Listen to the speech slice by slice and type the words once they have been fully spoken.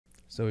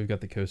So we've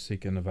got the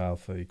cosecant of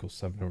alpha equals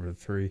 7 over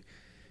 3,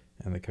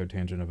 and the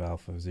cotangent of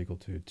alpha is equal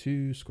to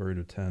 2 square root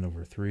of 10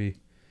 over 3.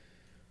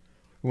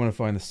 We want to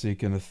find the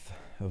secant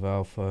of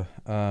alpha.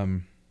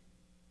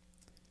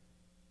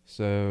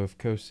 So if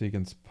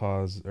cosecant's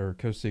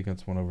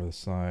cosecant's 1 over the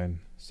sine,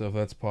 so if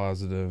that's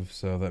positive,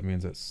 so that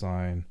means that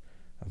sine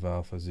of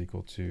alpha is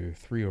equal to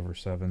 3 over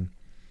 7.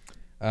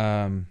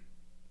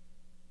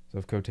 So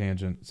if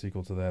cotangent is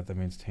equal to that, that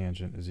means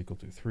tangent is equal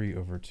to 3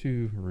 over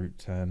 2 root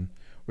 10.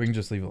 We can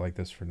just leave it like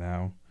this for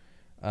now.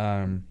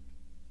 So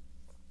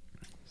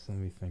let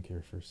me think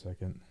here for a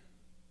second.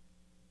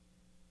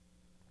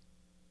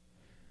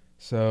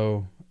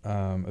 So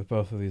if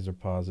both of these are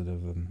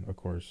positive, then of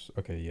course,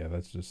 okay, yeah,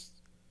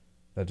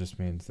 that just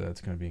means that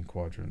it's going to be in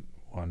quadrant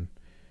 1.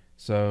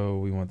 So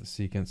we want the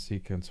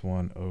secant's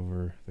 1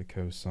 over the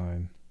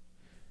cosine.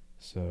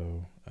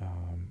 So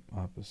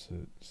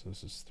opposite, so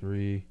this is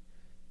 3,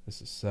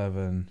 this is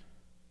 7,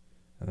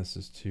 and this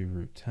is 2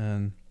 root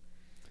 10.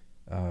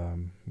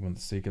 We want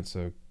the secant,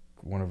 so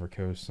 1 over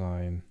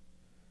cosine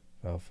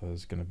alpha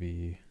is going to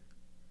be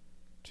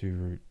 2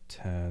 root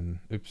 10.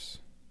 Oops,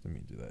 let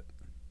me do that.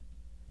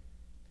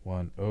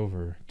 1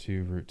 over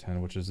 2 root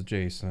 10, which is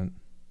adjacent.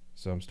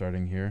 So I'm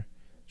starting here.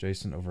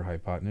 Adjacent over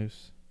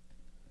hypotenuse.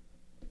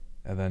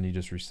 And then you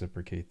just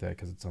reciprocate that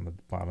because it's on the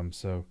bottom.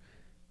 So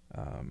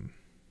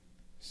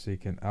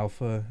secant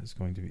alpha is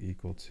going to be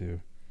equal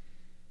to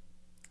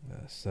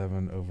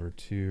 7 over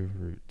 2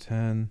 root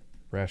 10.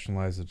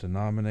 Rationalize the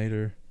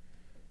denominator.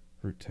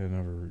 Root 10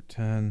 over root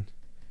 10.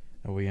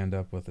 And we end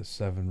up with a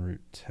 7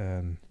 root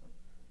 10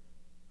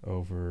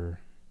 over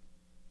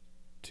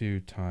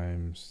 2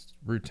 times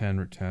root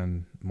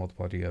 10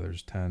 multiplied together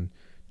is 10.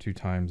 2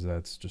 times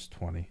that's just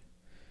 20.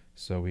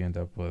 So we end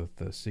up with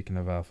the secant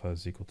of alpha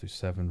is equal to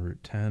 7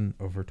 root 10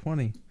 over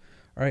 20.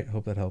 All right,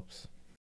 hope that helps.